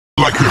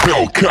like a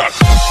Hellcat.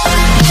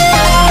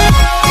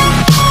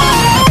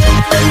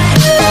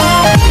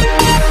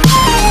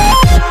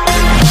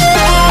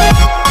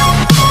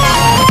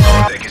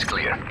 Deck is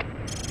clear.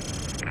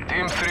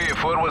 Team 3,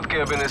 forward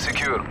cabin is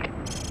secure.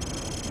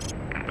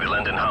 We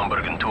land in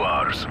Hamburg in 2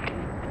 hours.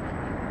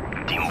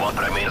 Team 1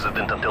 remains at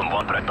until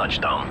 1 for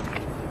touchdown.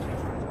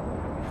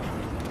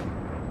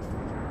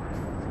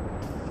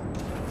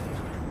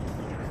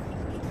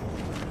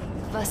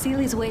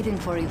 Vasily's waiting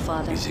for you,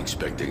 father. He's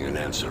expecting an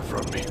answer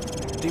from me.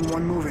 Team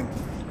 1 moving.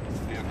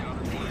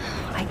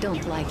 I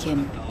don't like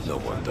him. No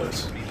one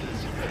does.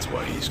 That's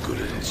why he's good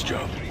at his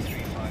job.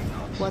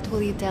 What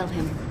will you tell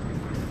him?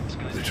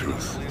 The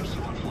truth.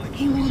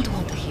 He won't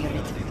want to hear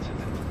it.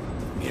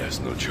 He has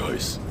no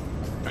choice.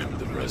 I'm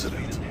the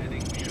president.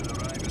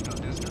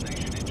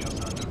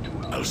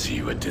 I'll see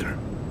you at dinner.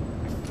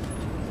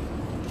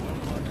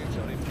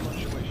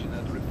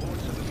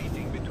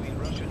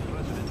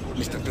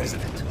 Mr.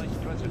 President.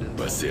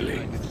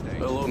 Vasily.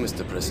 Hello,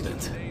 Mr.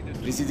 President.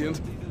 President?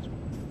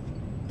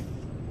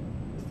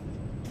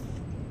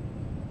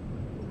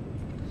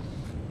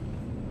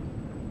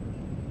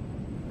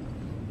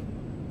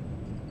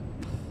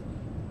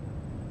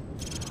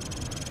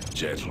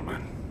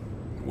 Gentlemen,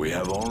 we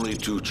have only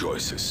 2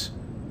 choices.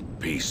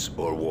 Peace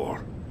or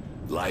war.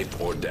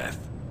 Life or death.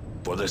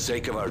 For the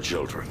sake of our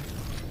children,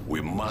 we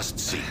must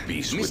seek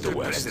peace with the Mr.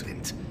 West.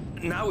 President,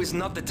 now is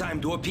not the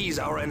time to appease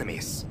our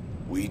enemies.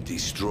 We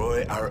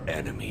destroy our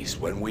enemies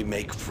when we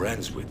make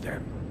friends with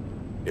them.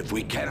 If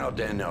we cannot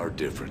end our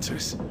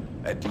differences,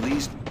 at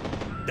least...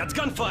 That's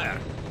gunfire!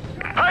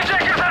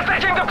 Hijackers are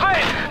taking the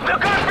plane! The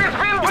cockpit's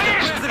been Mr.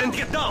 breached! President,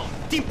 get down!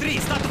 Team 3,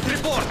 status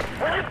report!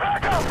 We need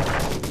backup!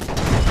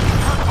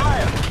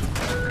 Fire!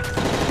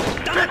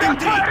 Down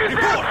Team 3,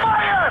 report!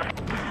 Fire!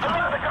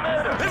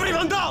 Commander!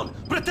 Everyone down!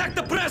 Protect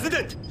the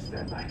President!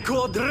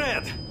 Code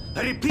Red!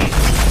 I repeat!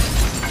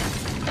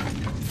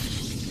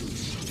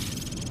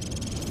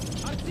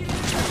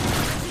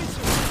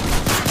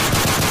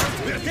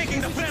 We're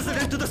taking the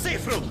President to the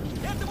safe room!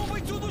 Этому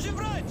бойцу нужен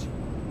врач!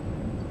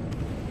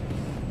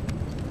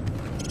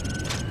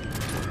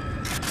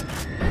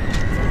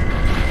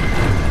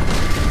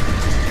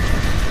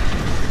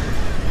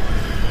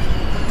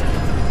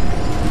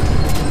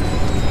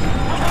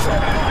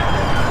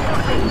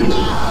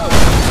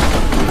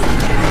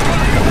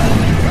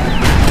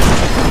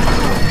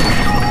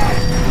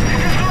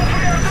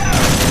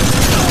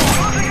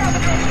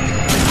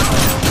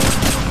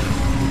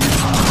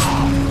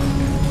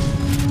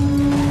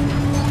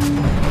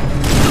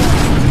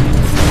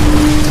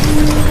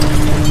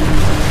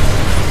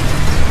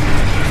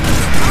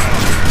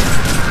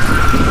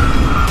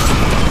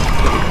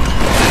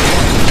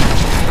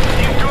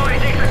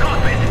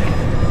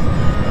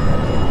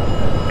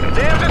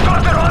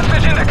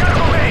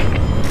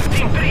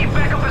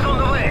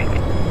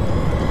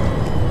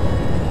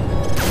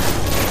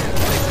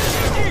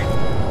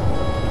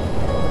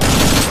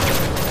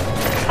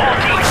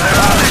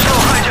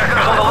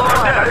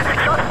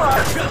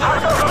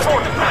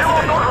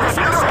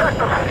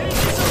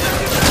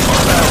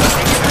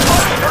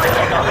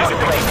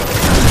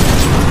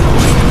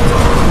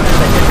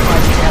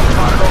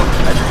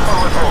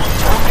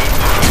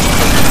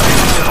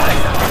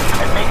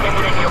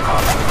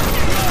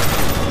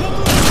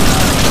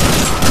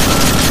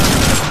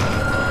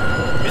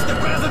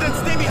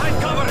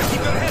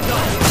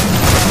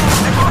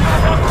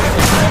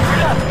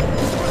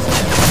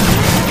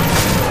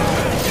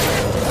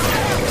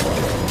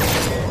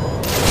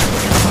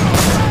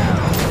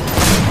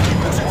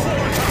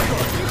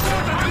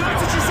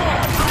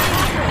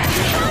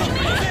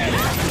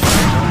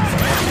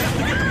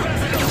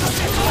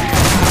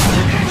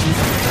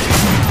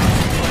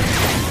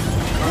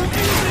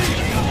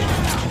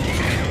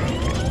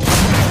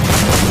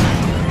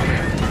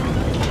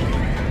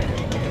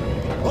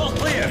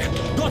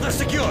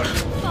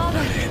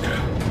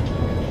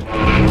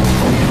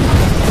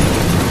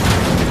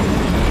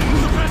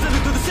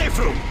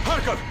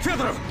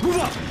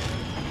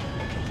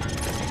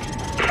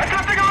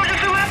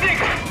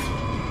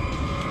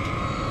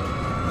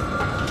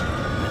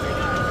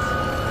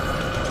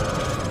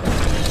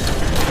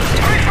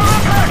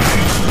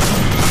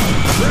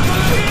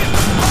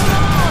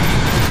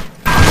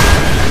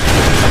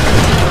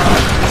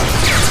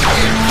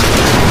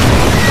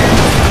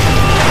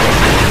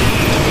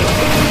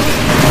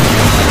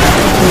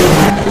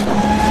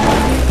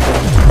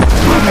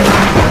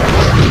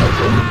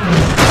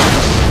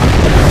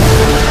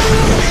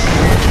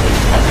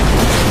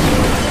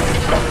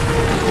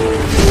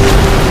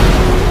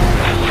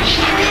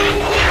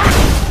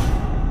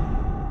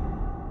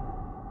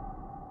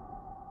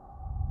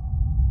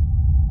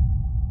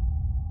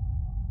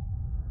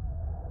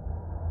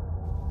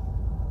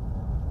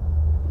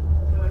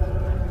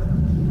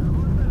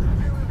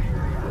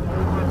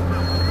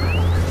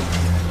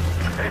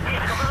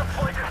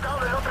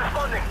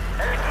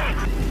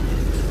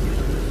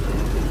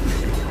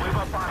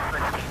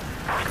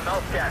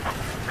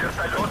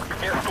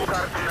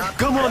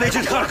 Come on,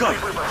 Agent Kharkov!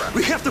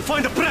 We have to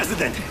find the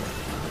President!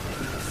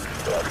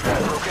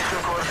 Mission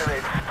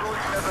coordinates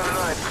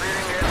 279,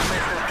 clearing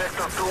airspace in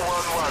sector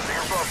 211. Do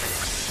you copy?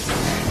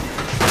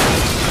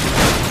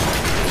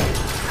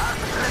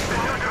 Hostile has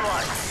been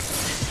neutralized.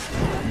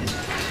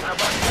 На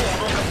борту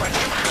много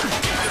погибших.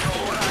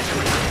 Тяжело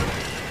раненых.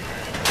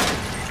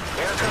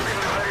 Aircraft in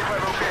the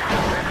verified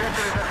location.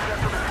 Trajectories are set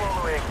to the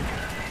following.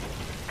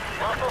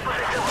 Multiple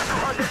position was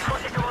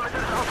 240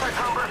 kilometers outside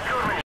Hamburg,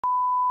 Germany.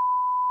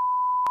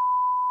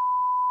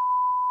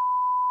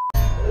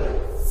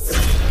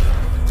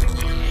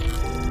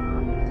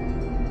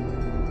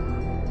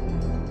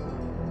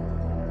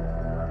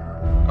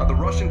 The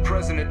Russian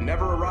president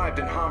never arrived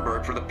in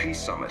Hamburg for the peace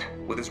summit.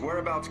 With his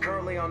whereabouts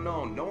currently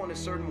unknown, no one is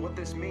certain what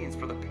this means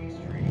for the peace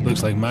treaty.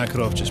 Looks like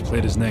Makarov just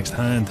played his next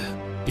hand.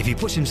 If he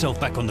puts himself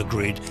back on the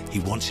grid, he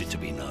wants it to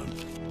be known.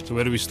 So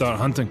where do we start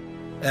hunting?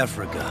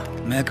 Africa.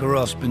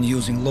 Makarov's been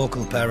using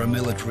local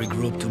paramilitary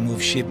group to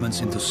move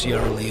shipments into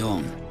Sierra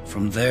Leone.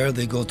 From there,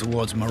 they go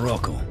towards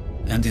Morocco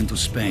and into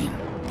Spain.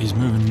 He's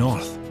moving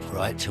north.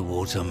 Right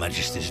towards Her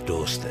Majesty's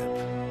doorstep.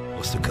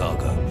 What's the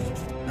cargo?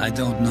 I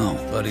don't know,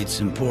 but it's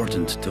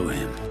important to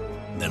him.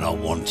 Then I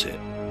want it.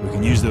 We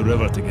can use the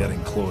river to get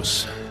in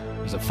close.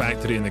 There's a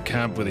factory in the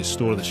camp where they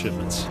store the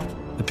shipments.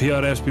 The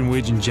PRF's been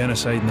waging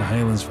genocide in the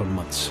Highlands for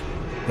months.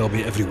 They'll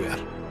be everywhere.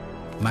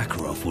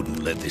 Makarov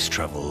wouldn't let this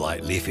travel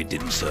lightly if it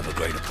didn't serve a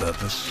greater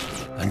purpose.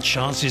 And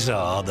chances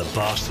are the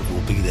bastard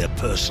will be there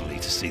personally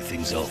to see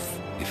things off.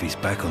 If he's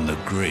back on the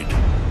grid,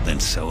 then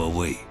so are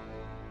we.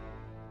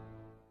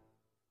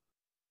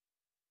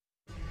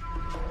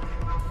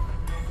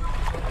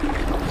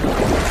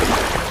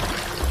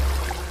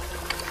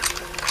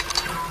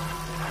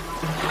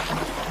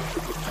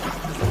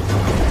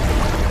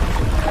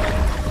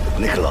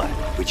 Nikolai,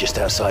 we're just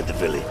outside the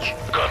village.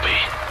 Copy.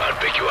 I'll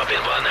pick you up in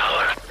 1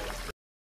 hour.